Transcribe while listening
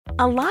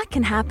A lot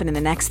can happen in the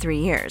next 3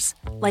 years.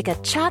 Like a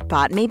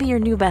chatbot may be your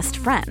new best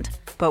friend.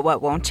 But what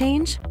won't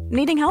change?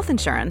 Needing health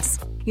insurance.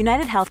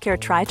 United Healthcare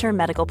Tri-Term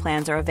Medical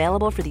Plans are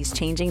available for these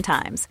changing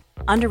times.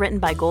 Underwritten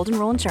by Golden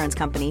Rule Insurance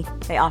Company,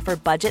 they offer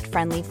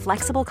budget-friendly,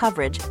 flexible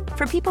coverage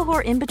for people who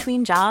are in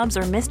between jobs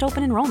or missed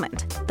open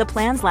enrollment. The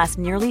plans last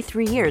nearly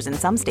 3 years in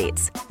some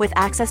states, with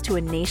access to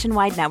a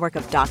nationwide network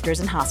of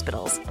doctors and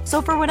hospitals.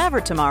 So for whatever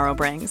tomorrow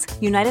brings,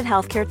 United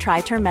Healthcare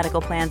Tri-Term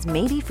Medical Plans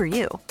may be for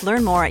you.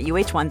 Learn more at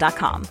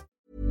uh1.com.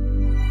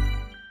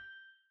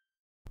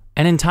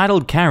 An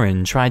entitled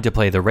Karen tried to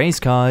play the race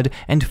card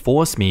and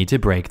force me to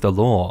break the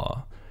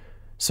law.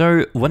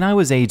 So, when I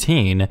was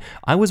 18,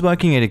 I was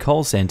working at a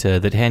call center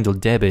that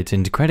handled debit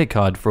and credit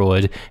card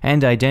fraud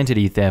and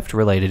identity theft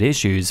related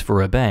issues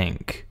for a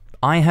bank.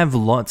 I have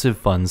lots of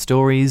fun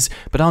stories,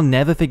 but I'll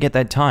never forget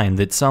that time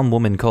that some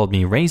woman called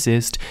me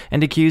racist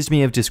and accused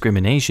me of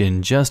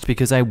discrimination just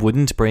because I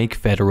wouldn't break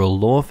federal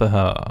law for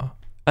her.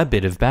 A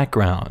bit of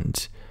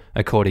background.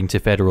 According to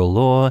federal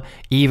law,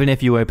 even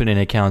if you open an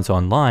account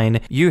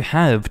online, you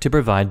have to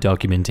provide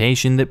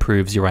documentation that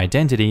proves your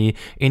identity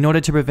in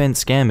order to prevent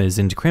scammers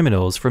and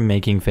criminals from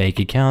making fake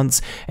accounts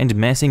and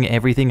messing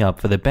everything up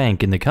for the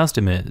bank and the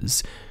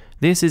customers.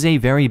 This is a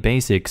very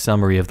basic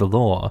summary of the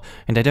law,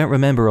 and I don't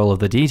remember all of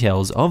the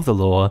details of the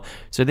law,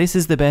 so this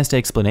is the best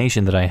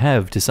explanation that I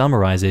have to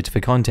summarize it for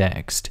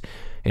context.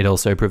 It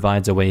also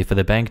provides a way for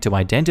the bank to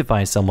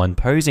identify someone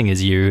posing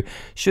as you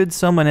should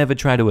someone ever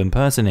try to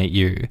impersonate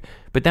you,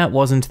 but that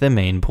wasn't the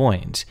main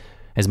point.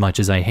 As much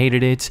as I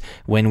hated it,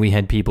 when we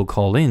had people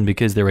call in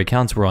because their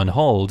accounts were on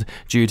hold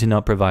due to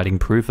not providing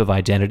proof of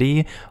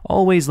identity,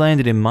 always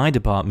landed in my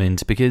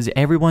department because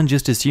everyone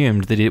just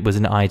assumed that it was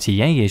an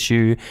ITA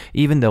issue,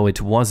 even though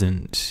it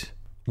wasn't.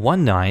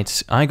 One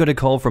night, I got a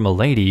call from a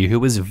lady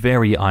who was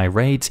very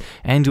irate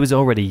and was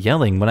already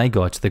yelling when I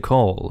got the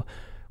call.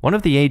 One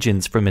of the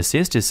agents from a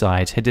sister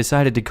site had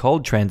decided to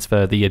cold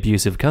transfer the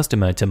abusive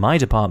customer to my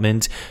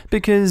department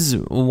because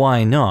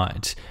why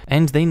not?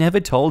 And they never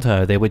told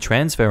her they were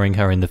transferring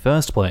her in the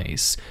first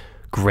place.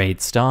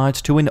 Great start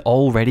to an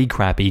already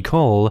crappy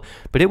call,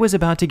 but it was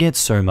about to get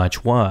so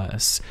much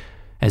worse.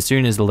 As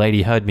soon as the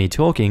lady heard me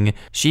talking,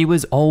 she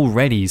was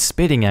already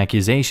spitting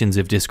accusations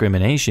of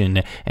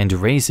discrimination and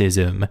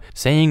racism,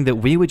 saying that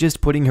we were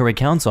just putting her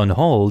accounts on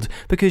hold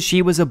because she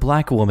was a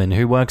black woman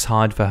who works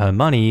hard for her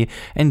money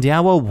and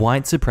our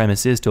white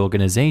supremacist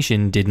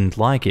organization didn't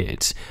like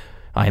it.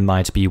 I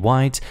might be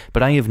white,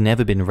 but I have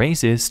never been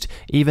racist,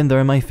 even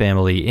though my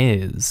family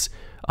is.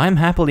 I'm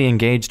happily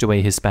engaged to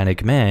a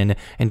Hispanic man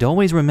and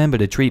always remember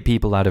to treat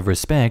people out of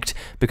respect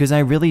because I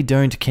really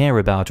don't care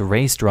about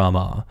race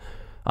drama.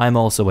 I'm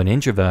also an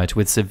introvert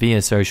with severe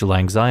social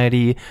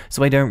anxiety,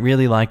 so I don't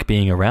really like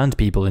being around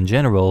people in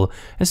general,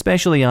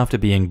 especially after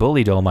being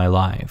bullied all my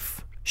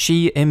life.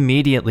 She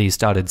immediately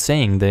started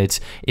saying that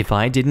if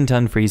I didn't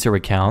unfreeze her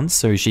accounts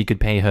so she could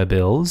pay her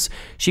bills,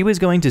 she was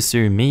going to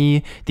sue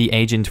me, the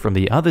agent from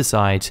the other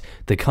site,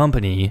 the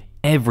company,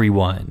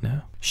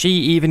 everyone. She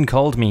even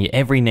called me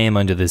every name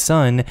under the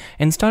sun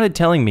and started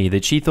telling me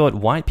that she thought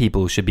white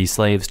people should be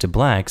slaves to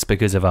blacks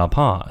because of our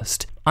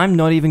past. I'm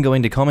not even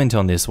going to comment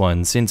on this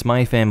one since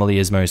my family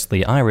is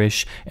mostly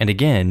Irish, and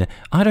again,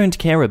 I don't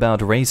care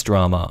about race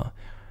drama.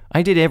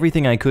 I did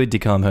everything I could to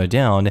calm her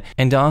down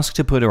and asked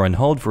to put her on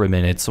hold for a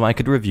minute so I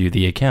could review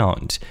the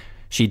account.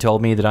 She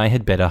told me that I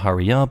had better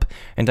hurry up,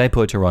 and I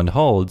put her on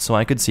hold so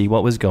I could see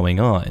what was going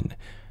on.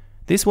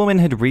 This woman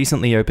had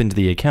recently opened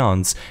the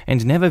accounts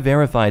and never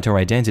verified her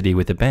identity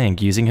with the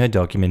bank using her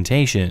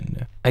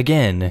documentation.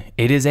 Again,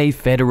 it is a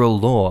federal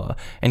law,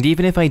 and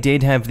even if I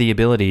did have the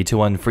ability to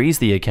unfreeze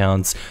the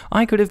accounts,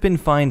 I could have been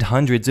fined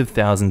hundreds of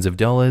thousands of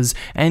dollars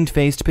and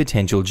faced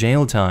potential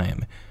jail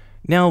time.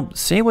 Now,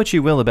 say what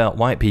you will about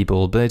white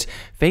people, but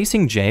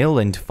facing jail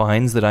and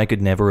fines that I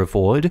could never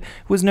afford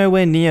was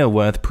nowhere near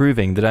worth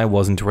proving that I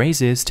wasn't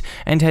racist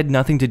and had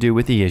nothing to do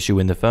with the issue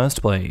in the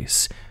first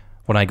place.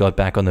 When I got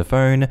back on the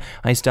phone,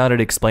 I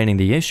started explaining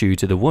the issue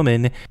to the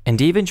woman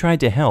and even tried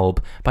to help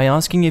by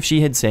asking if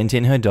she had sent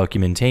in her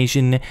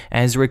documentation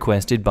as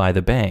requested by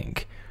the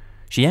bank.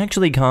 She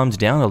actually calmed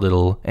down a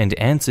little and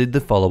answered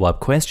the follow-up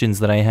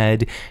questions that I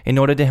had in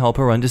order to help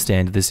her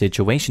understand the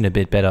situation a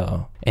bit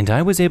better, and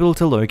I was able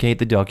to locate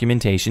the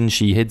documentation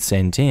she had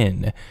sent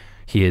in.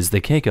 Here's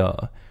the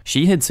kicker.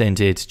 She had sent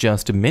it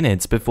just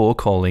minutes before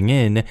calling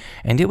in,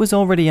 and it was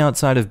already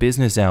outside of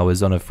business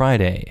hours on a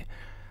Friday.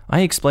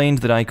 I explained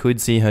that I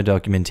could see her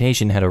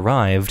documentation had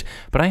arrived,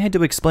 but I had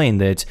to explain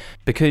that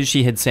because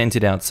she had sent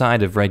it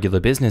outside of regular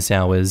business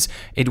hours,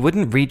 it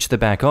wouldn't reach the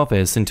back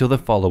office until the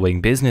following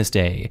business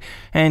day,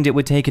 and it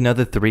would take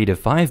another 3 to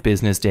 5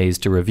 business days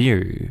to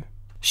review.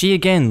 She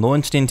again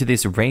launched into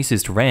this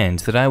racist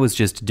rant that I was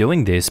just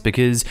doing this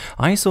because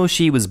I saw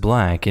she was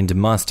black and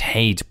must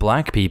hate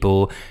black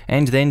people,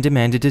 and then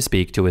demanded to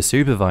speak to a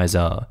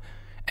supervisor.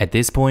 At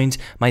this point,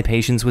 my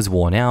patience was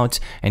worn out,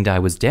 and I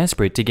was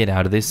desperate to get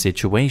out of this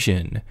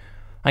situation.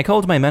 I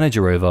called my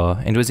manager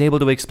over and was able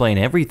to explain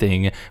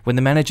everything when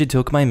the manager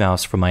took my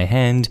mouse from my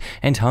hand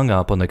and hung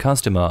up on the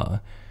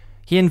customer.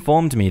 He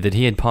informed me that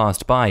he had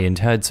passed by and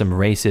heard some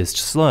racist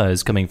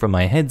slurs coming from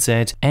my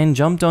headset and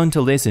jumped on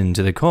to listen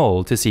to the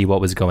call to see what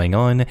was going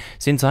on,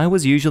 since I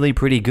was usually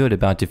pretty good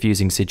about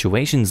diffusing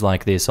situations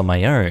like this on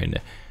my own.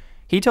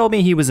 He told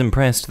me he was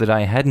impressed that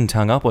I hadn't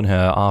hung up on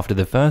her after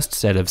the first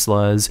set of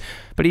slurs,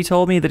 but he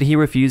told me that he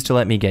refused to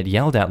let me get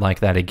yelled at like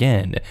that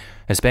again,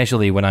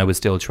 especially when I was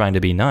still trying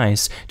to be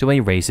nice to a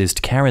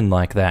racist Karen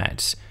like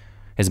that.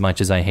 As much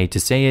as I hate to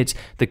say it,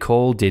 the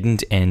call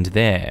didn't end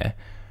there.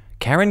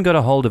 Karen got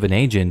a hold of an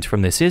agent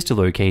from the sister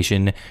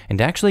location and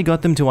actually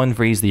got them to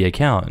unfreeze the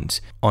account.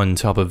 On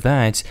top of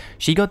that,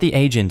 she got the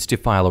agent to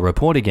file a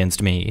report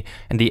against me,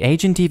 and the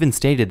agent even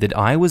stated that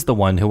I was the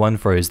one who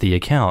unfroze the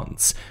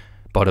accounts.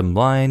 Bottom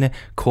line,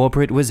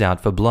 corporate was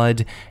out for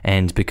blood,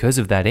 and because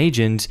of that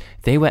agent,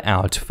 they were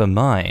out for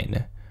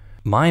mine.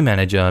 My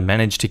manager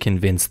managed to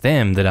convince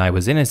them that I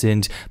was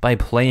innocent by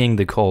playing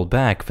the call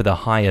back for the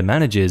higher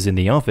managers in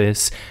the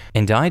office,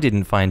 and I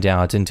didn't find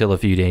out until a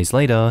few days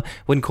later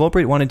when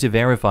corporate wanted to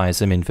verify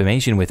some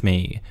information with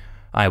me.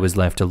 I was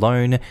left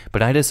alone,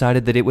 but I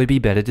decided that it would be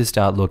better to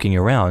start looking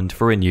around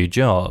for a new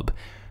job,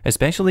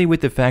 especially with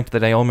the fact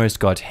that I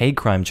almost got hate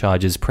crime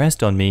charges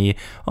pressed on me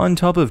on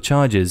top of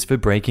charges for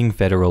breaking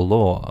federal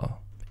law.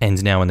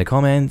 And now in the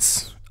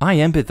comments, I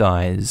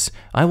empathize.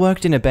 I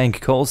worked in a bank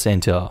call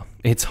center.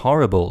 It's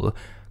horrible.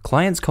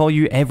 Clients call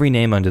you every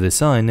name under the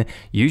sun,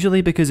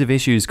 usually because of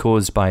issues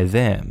caused by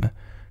them.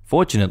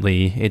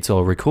 Fortunately, it's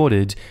all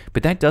recorded,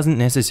 but that doesn't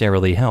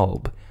necessarily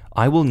help.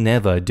 I will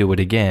never do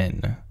it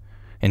again.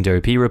 And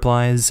OP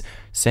replies,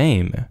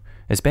 same,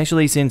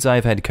 especially since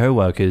I've had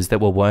coworkers that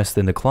were worse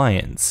than the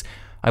clients.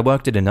 I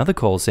worked at another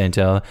call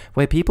center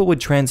where people would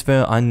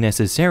transfer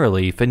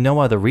unnecessarily for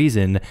no other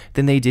reason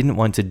than they didn't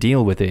want to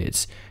deal with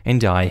it,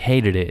 and I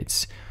hated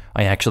it.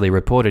 I actually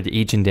reported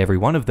each and every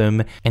one of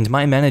them, and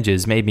my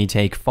managers made me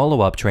take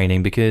follow-up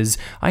training because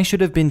I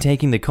should have been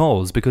taking the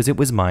calls because it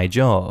was my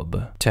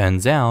job.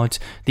 Turns out,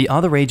 the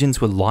other agents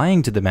were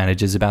lying to the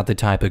managers about the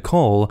type of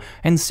call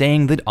and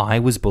saying that I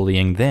was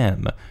bullying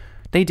them.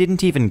 They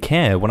didn't even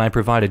care when I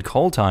provided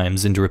call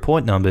times and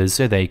report numbers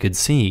so they could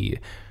see.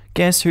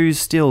 Guess who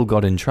still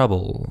got in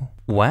trouble?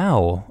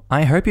 Wow,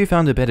 I hope you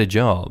found a better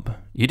job.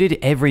 You did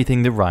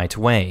everything the right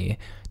way.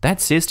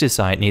 That sister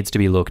site needs to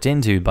be looked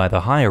into by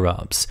the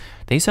higher-ups.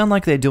 They sound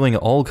like they're doing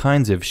all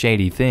kinds of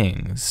shady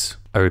things.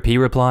 OP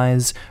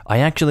replies, I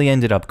actually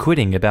ended up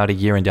quitting about a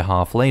year and a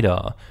half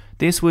later.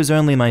 This was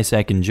only my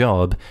second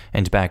job,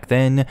 and back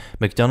then,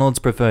 McDonald's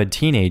preferred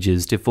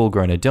teenagers to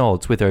full-grown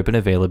adults with open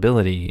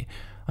availability.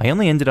 I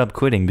only ended up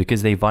quitting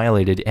because they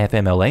violated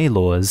FMLA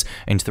laws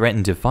and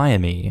threatened to fire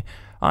me.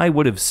 I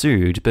would have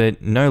sued, but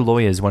no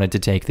lawyers wanted to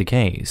take the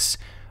case.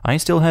 I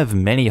still have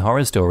many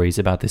horror stories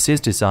about the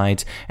sister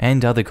site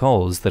and other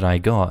calls that I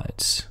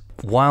got.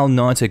 While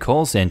not a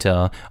call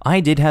center, I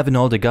did have an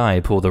older guy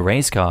pull the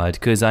race card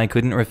because I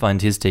couldn't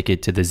refund his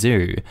ticket to the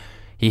zoo.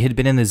 He had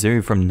been in the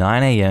zoo from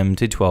 9 a.m.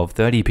 to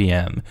 12:30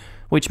 p.m.,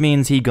 which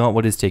means he got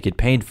what his ticket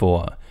paid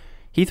for.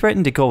 He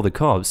threatened to call the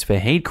cops for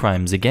hate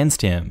crimes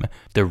against him.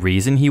 The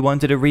reason he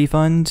wanted a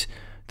refund?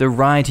 The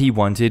ride he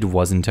wanted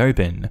wasn't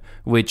open,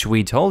 which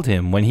we told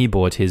him when he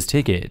bought his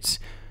ticket.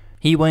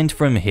 He went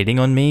from hitting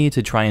on me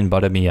to try and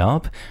butter me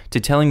up, to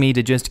telling me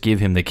to just give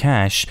him the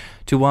cash,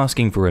 to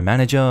asking for a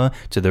manager,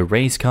 to the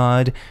race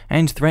card,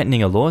 and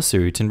threatening a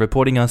lawsuit and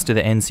reporting us to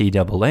the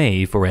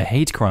NCAA for a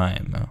hate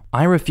crime.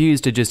 I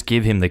refused to just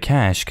give him the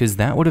cash because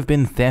that would have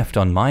been theft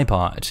on my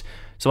part,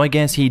 so I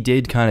guess he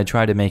did kind of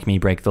try to make me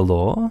break the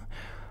law?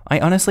 I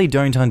honestly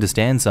don't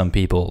understand some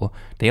people.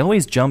 They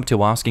always jump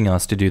to asking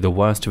us to do the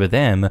worst for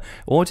them,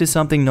 or to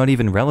something not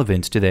even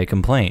relevant to their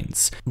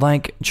complaints.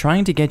 Like,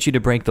 trying to get you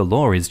to break the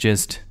law is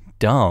just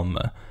dumb.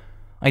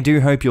 I do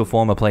hope your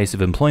former place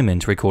of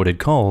employment recorded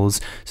calls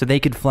so they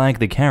could flag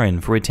the Karen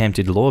for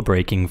attempted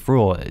law-breaking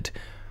fraud.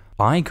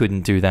 I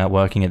couldn't do that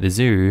working at the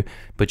zoo,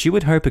 but you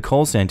would hope a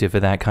call center for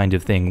that kind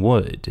of thing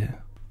would.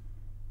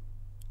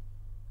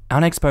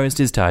 Our next post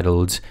is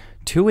titled,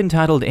 2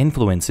 entitled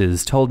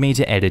influencers told me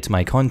to edit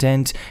my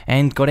content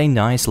and got a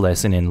nice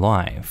lesson in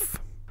life.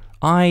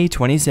 I,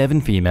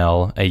 27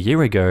 female, a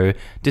year ago,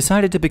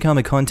 decided to become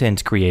a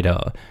content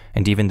creator,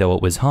 and even though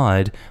it was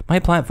hard, my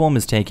platform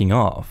is taking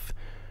off.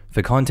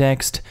 For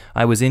context,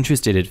 I was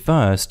interested at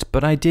first,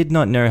 but I did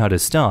not know how to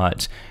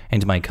start,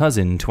 and my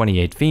cousin,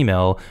 28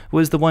 female,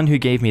 was the one who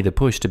gave me the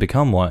push to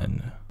become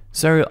one.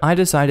 So I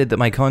decided that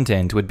my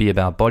content would be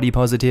about body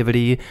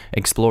positivity,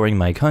 exploring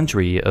my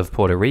country of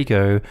Puerto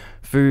Rico,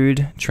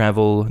 food,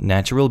 travel,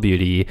 natural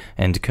beauty,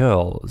 and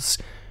curls.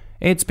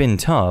 It's been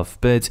tough,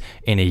 but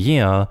in a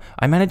year,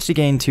 I managed to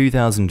gain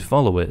 2,000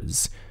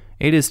 followers.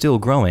 It is still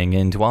growing,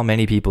 and while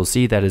many people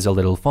see that as a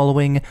little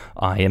following,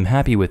 I am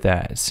happy with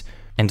that.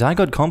 And I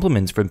got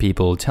compliments from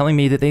people telling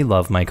me that they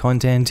love my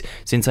content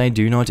since I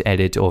do not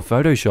edit or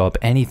Photoshop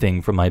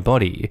anything from my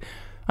body.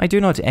 I do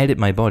not edit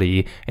my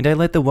body, and I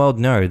let the world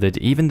know that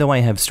even though I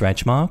have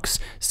stretch marks,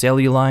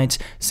 cellulite,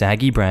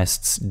 saggy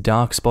breasts,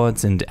 dark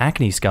spots, and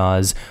acne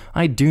scars,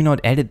 I do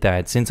not edit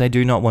that since I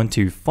do not want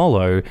to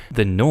follow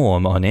the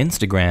norm on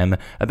Instagram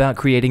about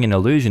creating an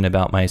illusion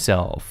about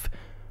myself.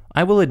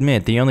 I will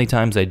admit the only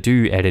times I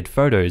do edit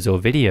photos or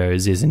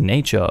videos is in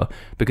nature,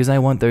 because I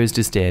want those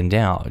to stand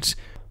out.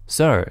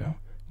 So,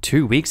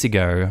 2 weeks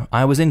ago,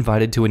 I was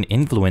invited to an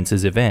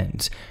influencers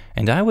event,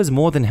 and I was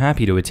more than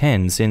happy to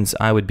attend since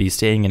I would be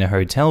staying in a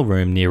hotel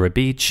room near a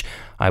beach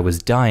I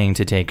was dying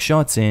to take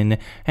shots in,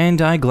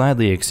 and I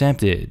gladly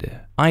accepted.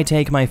 I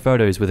take my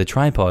photos with a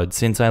tripod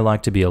since I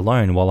like to be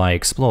alone while I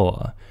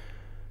explore.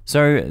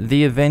 So,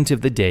 the event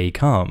of the day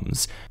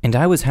comes, and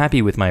I was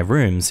happy with my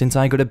room since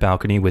I got a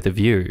balcony with a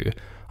view.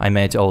 I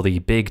met all the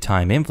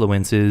big-time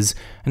influencers,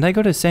 and I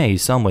gotta say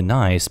some were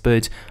nice,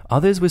 but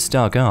others were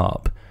stuck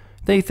up.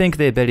 They think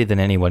they're better than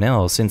anyone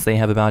else since they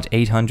have about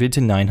 800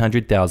 to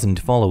 900,000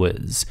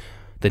 followers.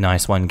 The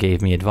nice one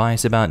gave me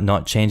advice about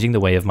not changing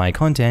the way of my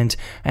content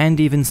and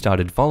even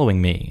started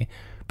following me.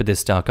 But the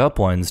stuck-up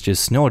ones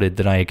just snorted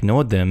that I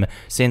ignored them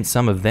since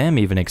some of them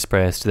even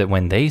expressed that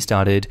when they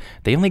started,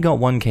 they only got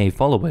 1K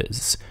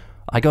followers.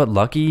 I got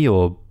lucky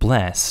or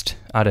blessed,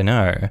 I don't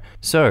know.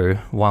 So,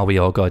 while we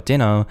all got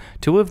dinner,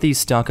 2 of these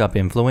stuck-up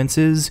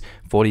influencers,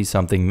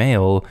 40-something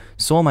male,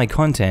 saw my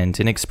content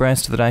and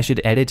expressed that I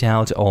should edit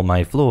out all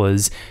my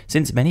flaws,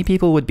 since many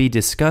people would be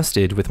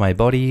disgusted with my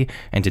body,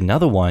 and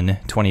another one,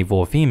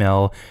 24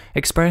 female,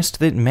 expressed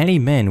that many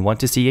men want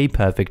to see a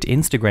perfect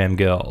Instagram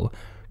girl.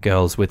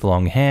 Girls with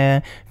long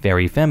hair,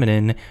 very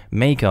feminine,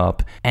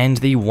 makeup, and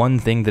the one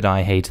thing that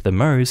I hate the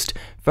most,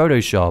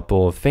 Photoshop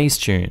or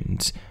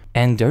Facetunes.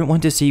 And don't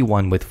want to see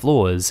one with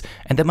flaws,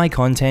 and that my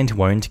content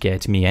won't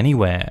get me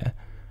anywhere.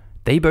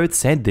 They both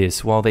said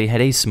this while they had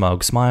a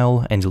smug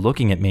smile and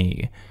looking at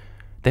me.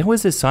 There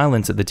was a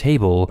silence at the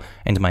table,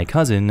 and my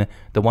cousin,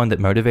 the one that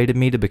motivated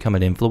me to become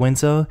an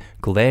influencer,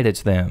 glared at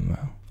them.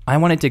 I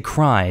wanted to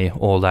cry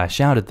or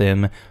lash out at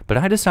them, but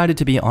I decided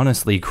to be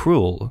honestly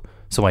cruel.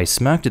 So I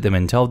smirked at them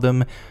and told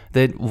them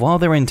that while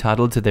they're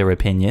entitled to their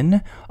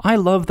opinion, I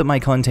love that my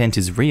content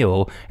is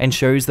real and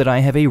shows that I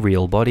have a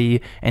real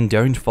body and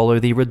don't follow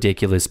the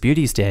ridiculous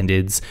beauty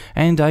standards,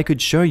 and I could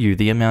show you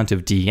the amount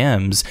of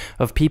DMs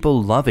of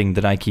people loving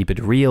that I keep it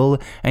real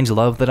and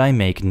love that I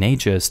make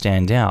nature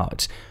stand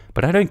out.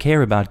 But I don't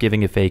care about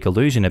giving a fake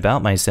illusion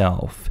about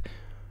myself.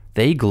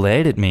 They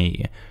glared at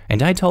me,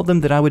 and I told them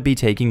that I would be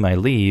taking my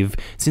leave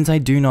since I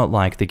do not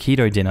like the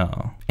keto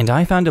dinner. And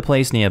I found a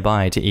place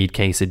nearby to eat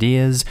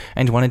quesadillas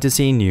and wanted to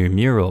see new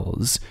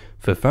murals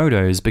for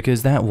photos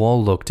because that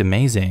wall looked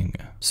amazing.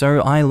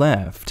 So I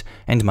left,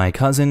 and my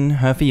cousin,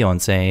 her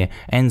fiance,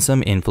 and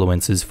some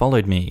influencers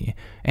followed me.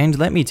 And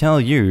let me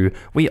tell you,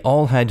 we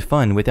all had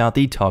fun without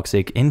the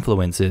toxic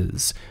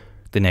influencers.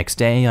 The next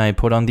day, I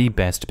put on the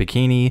best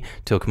bikini,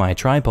 took my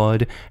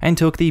tripod, and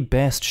took the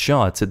best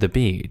shots at the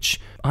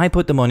beach. I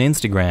put them on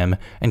Instagram,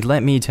 and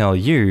let me tell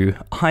you,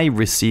 I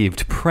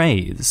received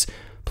praise,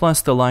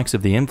 plus the likes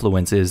of the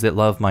influencers that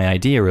love my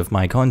idea of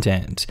my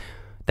content.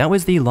 That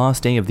was the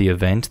last day of the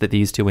event that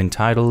these 2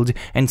 entitled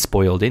and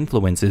spoiled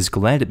influencers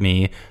glared at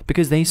me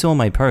because they saw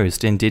my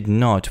post and did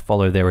not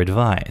follow their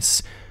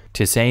advice.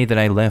 To say that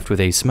I left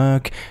with a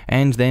smirk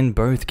and then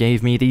both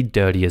gave me the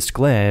dirtiest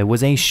glare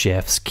was a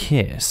chef's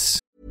kiss.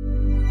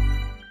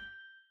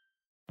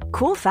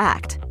 Cool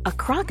fact, a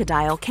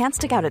crocodile can't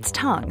stick out its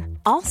tongue.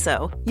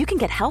 Also, you can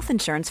get health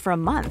insurance for a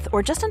month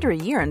or just under a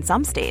year in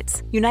some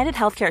states. United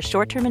Healthcare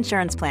short-term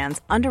insurance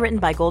plans, underwritten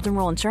by Golden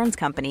Rule Insurance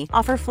Company,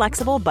 offer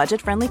flexible,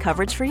 budget-friendly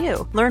coverage for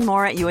you. Learn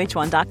more at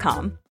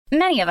uh1.com.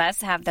 Many of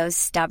us have those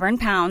stubborn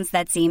pounds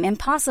that seem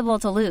impossible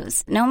to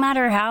lose, no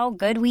matter how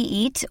good we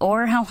eat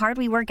or how hard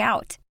we work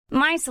out.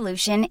 My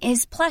solution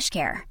is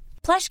PlushCare.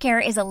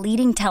 PlushCare is a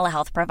leading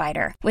telehealth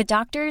provider with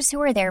doctors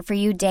who are there for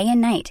you day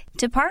and night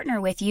to partner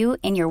with you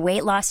in your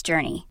weight loss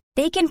journey.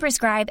 They can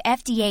prescribe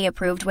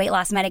FDA-approved weight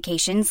loss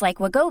medications like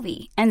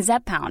Wegovy and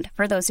Zepbound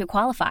for those who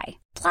qualify.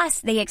 Plus,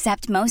 they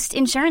accept most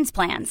insurance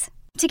plans.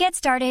 To get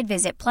started,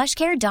 visit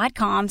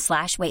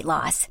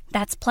plushcare.com/weightloss.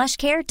 That's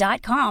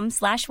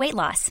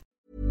plushcare.com/weightloss.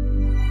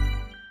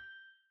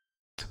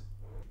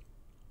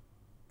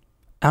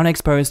 Our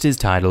next post is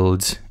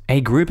titled,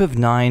 "A Group of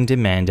 9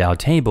 Demand Our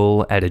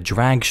Table at a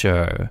Drag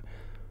Show."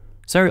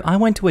 So I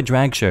went to a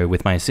drag show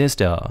with my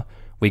sister.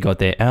 We got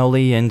there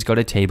early and got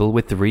a table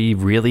with 3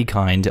 really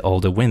kind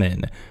older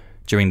women.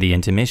 During the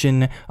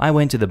intermission, I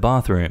went to the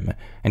bathroom,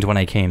 and when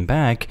I came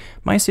back,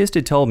 my sister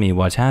told me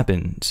what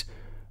happened.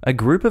 A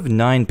group of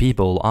 9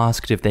 people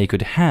asked if they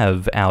could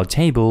have our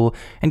table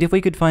and if we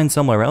could find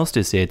somewhere else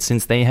to sit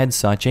since they had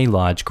such a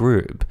large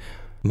group.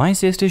 My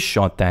sister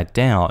shot that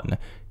down.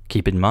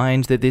 Keep in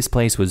mind that this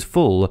place was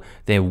full,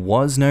 there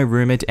was no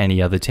room at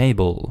any other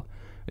table.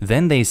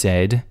 Then they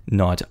said,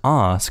 not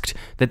asked,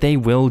 that they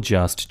will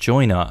just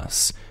join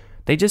us.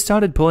 They just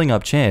started pulling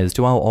up chairs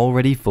to our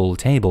already full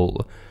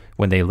table.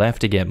 When they left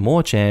to get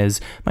more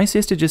chairs, my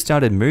sister just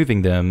started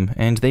moving them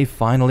and they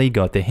finally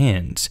got the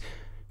hint.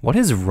 What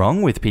is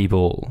wrong with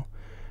people?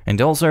 And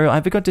also,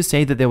 I forgot to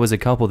say that there was a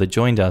couple that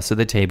joined us at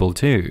the table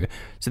too,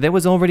 so there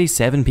was already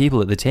 7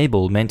 people at the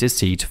table meant to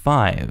seat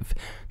 5.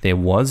 There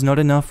was not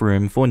enough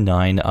room for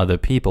 9 other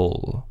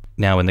people.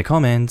 Now in the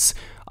comments,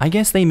 I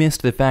guess they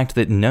missed the fact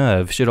that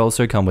nerve should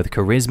also come with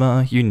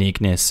charisma,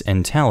 uniqueness,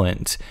 and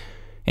talent.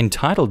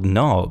 Entitled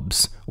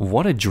knobs,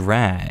 what a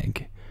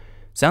drag.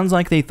 Sounds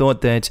like they thought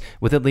that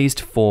with at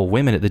least 4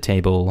 women at the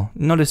table,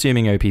 not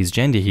assuming OP's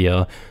gender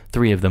here,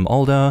 3 of them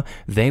older,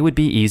 they would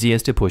be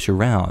easiest to push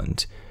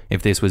around.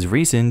 If this was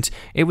recent,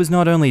 it was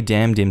not only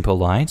damned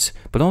impolite,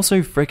 but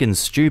also frickin'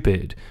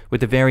 stupid,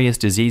 with the various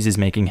diseases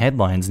making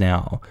headlines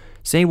now.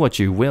 Say what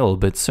you will,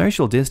 but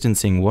social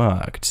distancing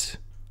worked.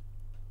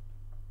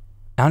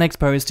 Our next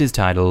post is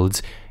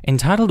titled,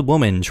 Entitled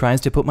Woman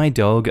Tries to Put My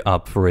Dog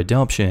Up for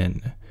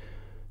Adoption.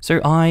 So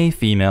I,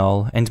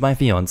 female, and my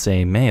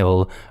fiancé,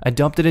 male,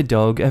 adopted a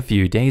dog a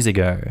few days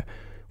ago.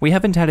 We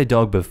haven't had a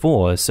dog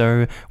before,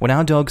 so when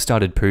our dog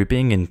started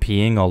pooping and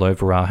peeing all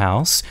over our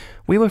house,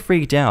 we were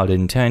freaked out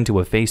and turned to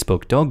a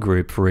Facebook dog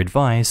group for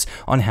advice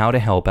on how to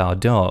help our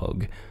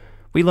dog.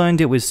 We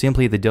learned it was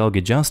simply the dog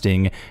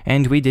adjusting,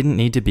 and we didn't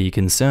need to be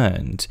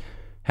concerned.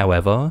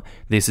 However,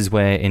 this is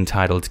where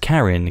entitled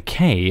Karen,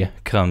 K,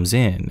 comes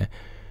in.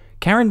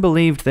 Karen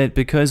believed that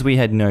because we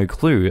had no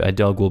clue a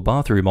dog will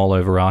bathroom all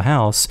over our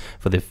house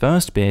for the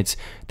first bit,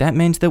 that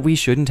meant that we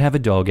shouldn't have a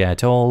dog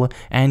at all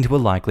and were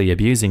likely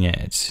abusing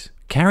it.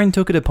 Karen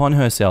took it upon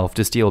herself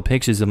to steal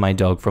pictures of my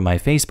dog from my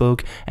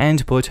Facebook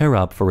and put her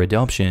up for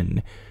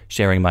adoption,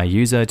 sharing my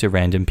user to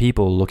random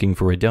people looking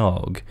for a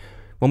dog.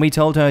 When we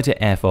told her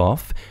to F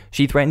off,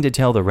 she threatened to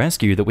tell the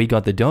rescue that we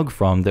got the dog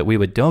from that we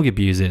were dog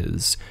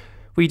abusers.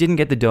 We didn't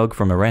get the dog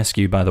from a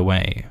rescue, by the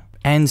way.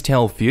 And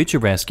tell future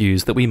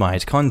rescues that we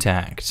might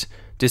contact,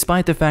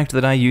 despite the fact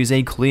that I use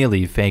a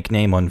clearly fake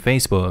name on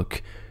Facebook.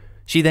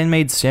 She then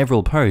made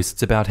several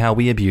posts about how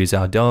we abuse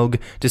our dog,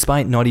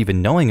 despite not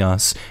even knowing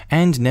us,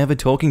 and never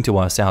talking to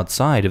us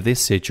outside of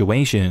this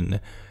situation.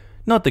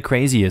 Not the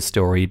craziest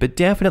story, but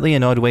definitely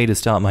an odd way to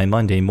start my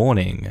Monday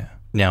morning.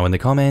 Now in the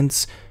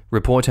comments,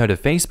 report her to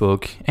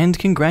Facebook, and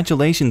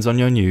congratulations on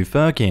your new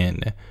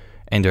furkin.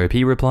 And OP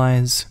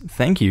replies,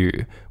 thank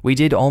you, we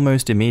did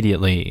almost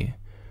immediately.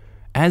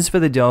 As for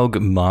the dog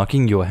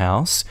marking your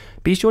house,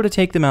 be sure to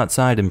take them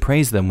outside and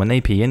praise them when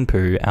they pee and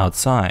poo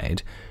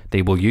outside.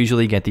 They will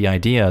usually get the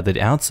idea that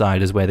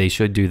outside is where they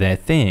should do their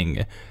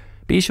thing.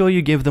 Be sure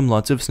you give them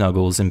lots of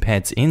snuggles and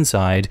pets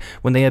inside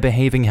when they are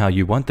behaving how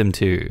you want them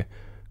to.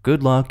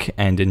 Good luck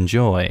and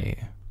enjoy.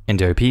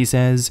 And OP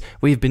says,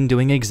 we've been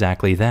doing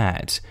exactly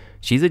that.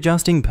 She's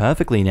adjusting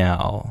perfectly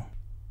now.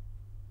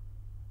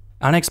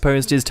 Our next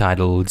post is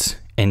titled,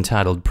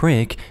 Entitled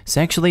Prick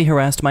Sexually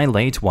Harassed My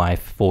Late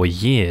Wife for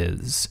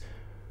Years.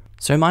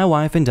 So my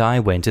wife and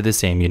I went to the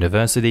same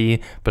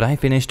university, but I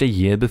finished a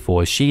year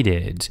before she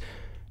did.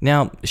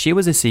 Now, she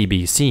was a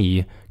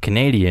CBC,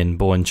 Canadian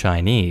born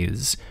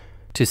Chinese.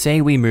 To say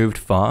we moved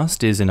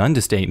fast is an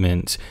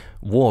understatement.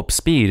 Warp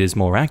speed is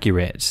more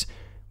accurate.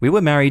 We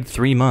were married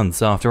 3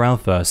 months after our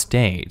first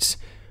date.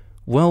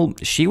 Well,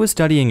 she was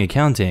studying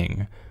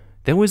accounting.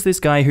 There was this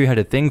guy who had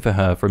a thing for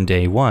her from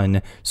day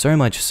one, so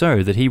much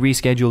so that he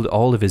rescheduled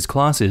all of his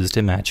classes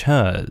to match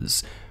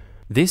hers.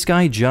 This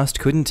guy just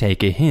couldn't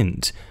take a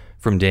hint.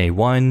 From day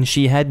one,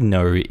 she had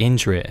no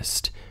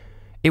interest.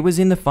 It was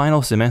in the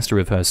final semester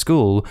of her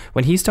school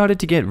when he started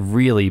to get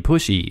really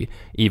pushy,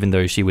 even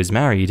though she was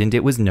married and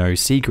it was no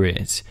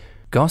secret.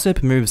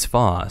 Gossip moves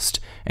fast,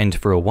 and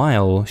for a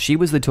while, she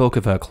was the talk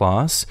of her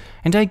class,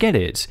 and I get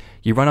it.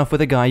 You run off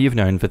with a guy you've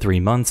known for 3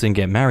 months and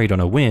get married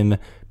on a whim,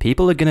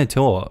 people are gonna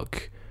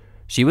talk.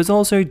 She was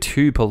also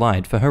too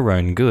polite for her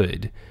own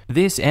good.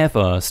 This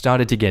effer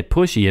started to get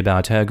pushy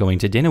about her going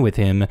to dinner with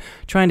him,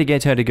 trying to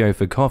get her to go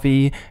for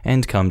coffee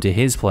and come to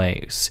his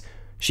place.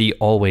 She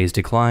always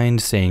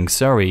declined, saying,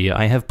 sorry,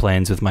 I have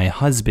plans with my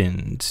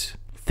husband.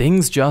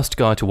 Things just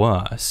got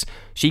worse.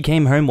 She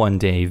came home one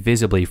day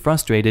visibly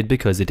frustrated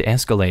because it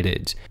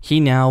escalated. He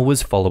now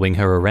was following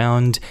her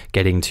around,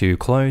 getting too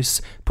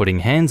close, putting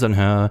hands on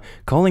her,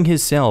 calling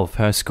himself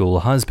her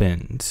school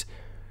husband.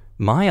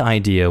 My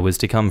idea was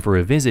to come for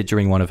a visit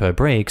during one of her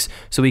breaks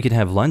so we could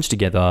have lunch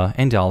together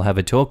and I'll have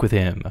a talk with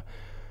him.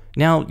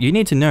 Now, you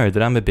need to know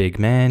that I'm a big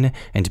man,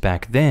 and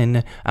back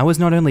then, I was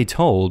not only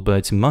tall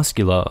but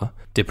muscular.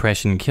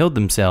 Depression killed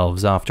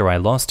themselves after I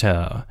lost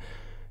her.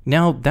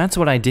 Now, that's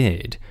what I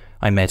did.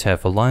 I met her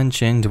for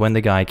lunch, and when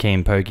the guy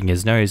came poking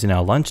his nose in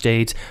our lunch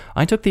date,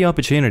 I took the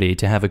opportunity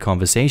to have a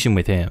conversation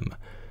with him.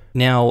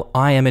 Now,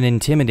 I am an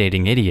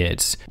intimidating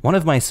idiot. One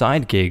of my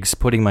side gigs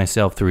putting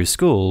myself through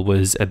school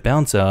was a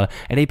bouncer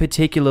at a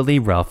particularly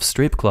rough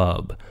strip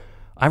club.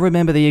 I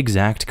remember the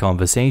exact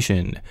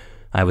conversation.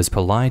 I was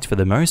polite for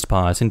the most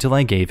part until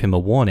I gave him a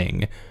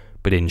warning.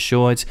 But in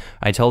short,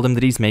 I told him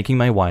that he's making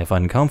my wife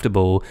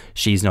uncomfortable,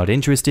 she's not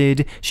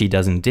interested, she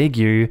doesn't dig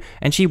you,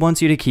 and she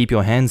wants you to keep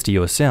your hands to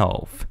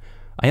yourself.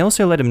 I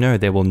also let him know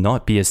there will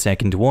not be a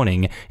second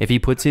warning if he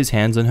puts his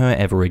hands on her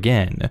ever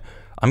again.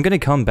 I'm gonna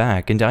come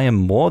back and I am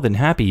more than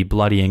happy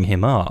bloodying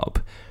him up.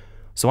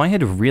 So I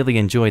had really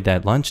enjoyed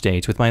that lunch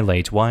date with my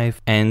late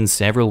wife, and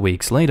several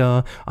weeks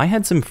later, I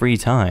had some free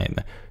time,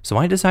 so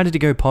I decided to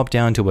go pop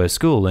down to her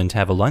school and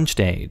have a lunch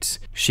date.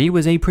 She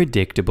was a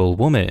predictable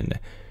woman.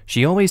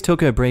 She always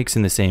took her breaks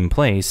in the same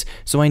place,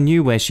 so I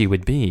knew where she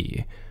would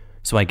be.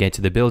 So I get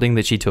to the building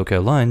that she took her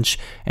lunch,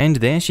 and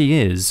there she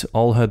is,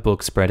 all her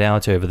books spread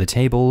out over the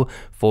table,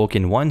 fork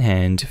in one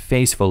hand,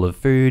 face full of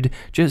food,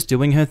 just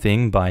doing her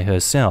thing by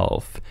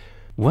herself.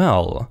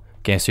 Well,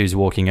 guess who's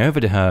walking over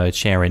to her,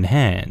 chair in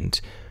hand?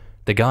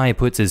 The guy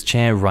puts his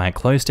chair right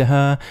close to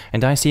her,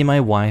 and I see my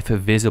wife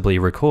visibly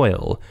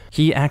recoil.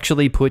 He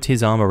actually put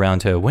his arm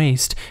around her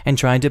waist and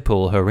tried to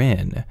pull her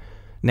in.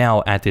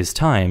 Now, at this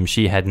time,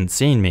 she hadn't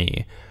seen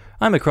me.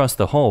 I'm across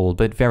the hall,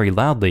 but very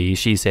loudly,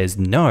 she says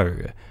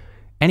no.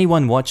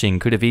 Anyone watching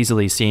could have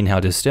easily seen how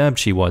disturbed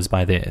she was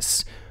by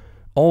this.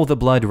 All the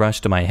blood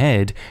rushed to my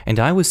head, and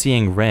I was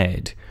seeing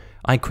red.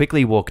 I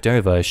quickly walked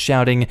over,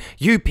 shouting,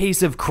 "You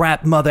piece of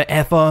crap, mother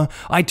effer!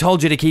 I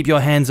told you to keep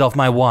your hands off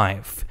my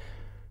wife!"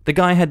 The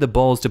guy had the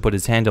balls to put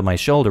his hand on my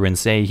shoulder and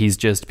say he's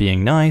just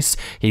being nice,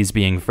 he's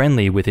being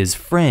friendly with his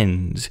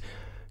friend.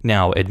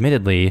 Now,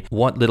 admittedly,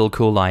 what little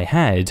cool I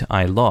had,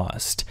 I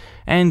lost.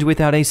 And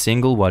without a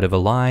single word of a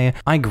lie,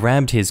 I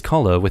grabbed his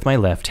collar with my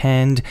left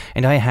hand,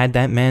 and I had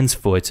that man's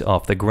foot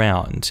off the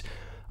ground.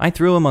 I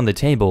threw him on the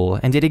table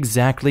and did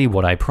exactly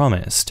what I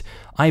promised.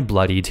 I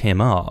bloodied him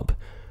up.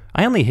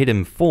 I only hit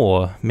him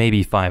 4,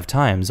 maybe 5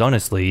 times,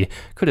 honestly,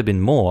 could have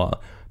been more,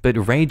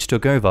 but rage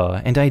took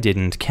over and I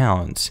didn't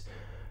count.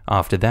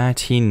 After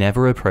that, he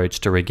never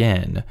approached her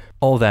again.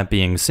 All that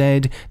being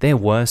said, there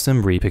were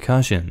some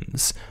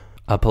repercussions.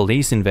 A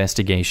police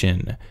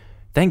investigation.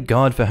 Thank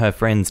God for her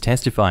friends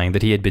testifying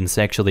that he had been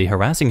sexually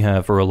harassing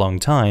her for a long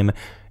time.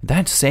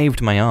 That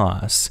saved my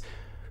ass.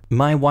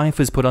 My wife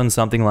was put on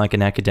something like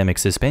an academic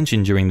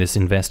suspension during this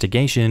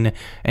investigation,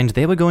 and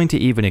they were going to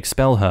even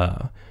expel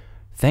her.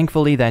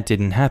 Thankfully, that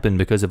didn't happen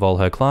because of all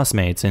her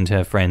classmates and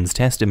her friends'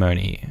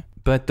 testimony.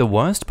 But the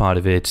worst part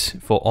of it,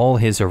 for all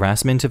his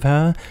harassment of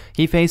her,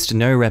 he faced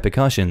no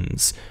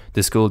repercussions.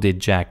 The school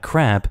did jack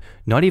crap,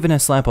 not even a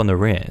slap on the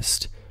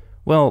wrist.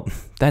 Well,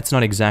 that's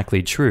not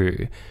exactly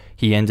true.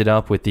 He ended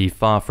up with the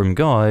far from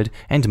God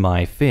and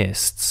my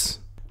fists.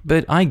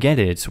 But I get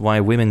it, why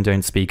women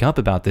don't speak up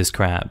about this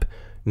crap.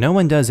 No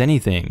one does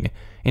anything.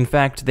 In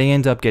fact, they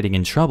end up getting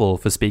in trouble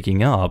for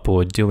speaking up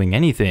or doing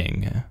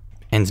anything.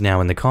 And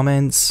now in the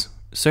comments.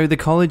 So the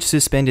college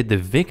suspended the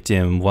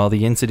victim while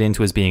the incident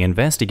was being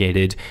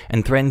investigated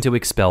and threatened to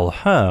expel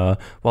her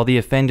while the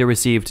offender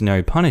received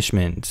no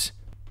punishment.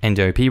 And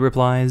OP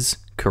replies,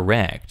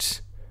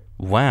 correct.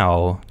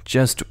 Wow,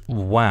 just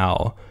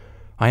wow.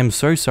 I am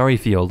so sorry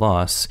for your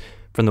loss.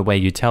 From the way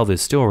you tell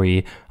this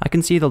story, I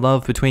can see the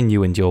love between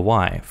you and your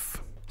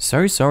wife.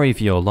 So sorry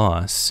for your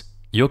loss.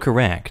 You're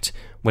correct.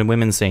 When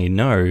women say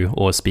no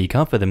or speak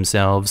up for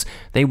themselves,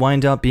 they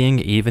wind up being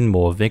even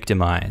more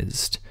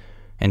victimized.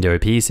 And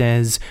OP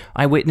says,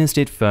 I witnessed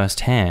it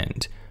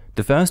firsthand.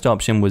 The first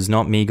option was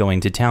not me going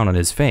to town on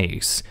his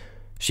face.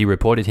 She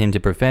reported him to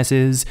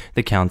professors,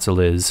 the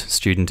counselors,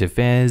 student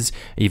affairs,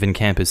 even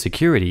campus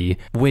security,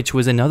 which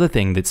was another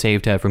thing that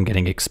saved her from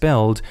getting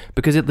expelled,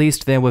 because at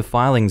least there were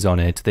filings on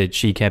it that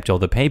she kept all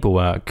the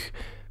paperwork.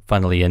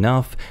 Funnily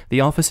enough,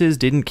 the officers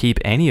didn't keep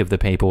any of the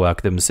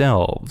paperwork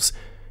themselves.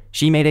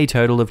 She made a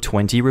total of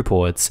 20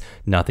 reports,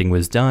 nothing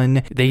was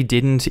done, they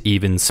didn't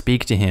even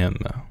speak to him.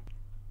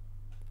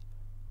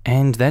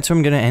 And that's where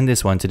I'm going to end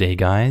this one today,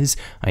 guys.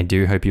 I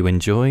do hope you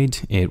enjoyed.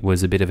 It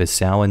was a bit of a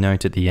sour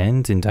note at the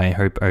end, and I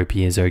hope OP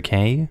is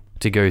okay.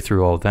 To go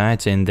through all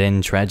that and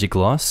then tragic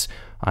loss,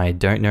 I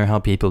don't know how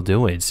people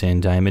do it,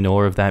 and I'm in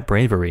awe of that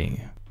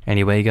bravery.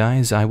 Anyway,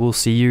 guys, I will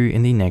see you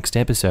in the next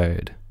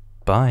episode.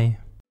 Bye.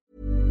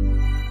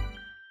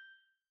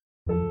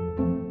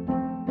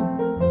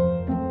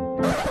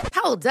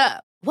 Hold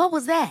up. What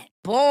was that?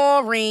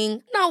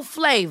 Boring. No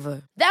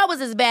flavor. That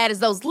was as bad as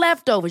those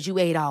leftovers you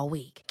ate all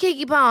week.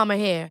 Keke Palmer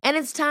here, and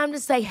it's time to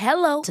say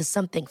hello to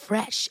something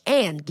fresh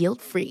and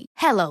guilt-free.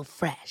 Hello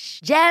Fresh.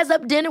 Jazz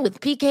up dinner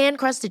with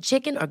pecan-crusted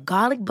chicken or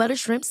garlic butter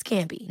shrimp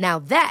scampi. Now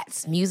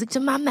that's music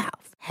to my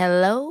mouth.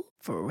 Hello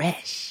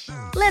Fresh.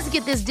 Let's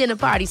get this dinner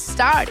party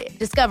started.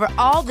 Discover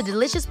all the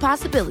delicious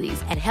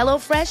possibilities at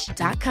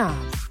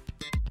HelloFresh.com.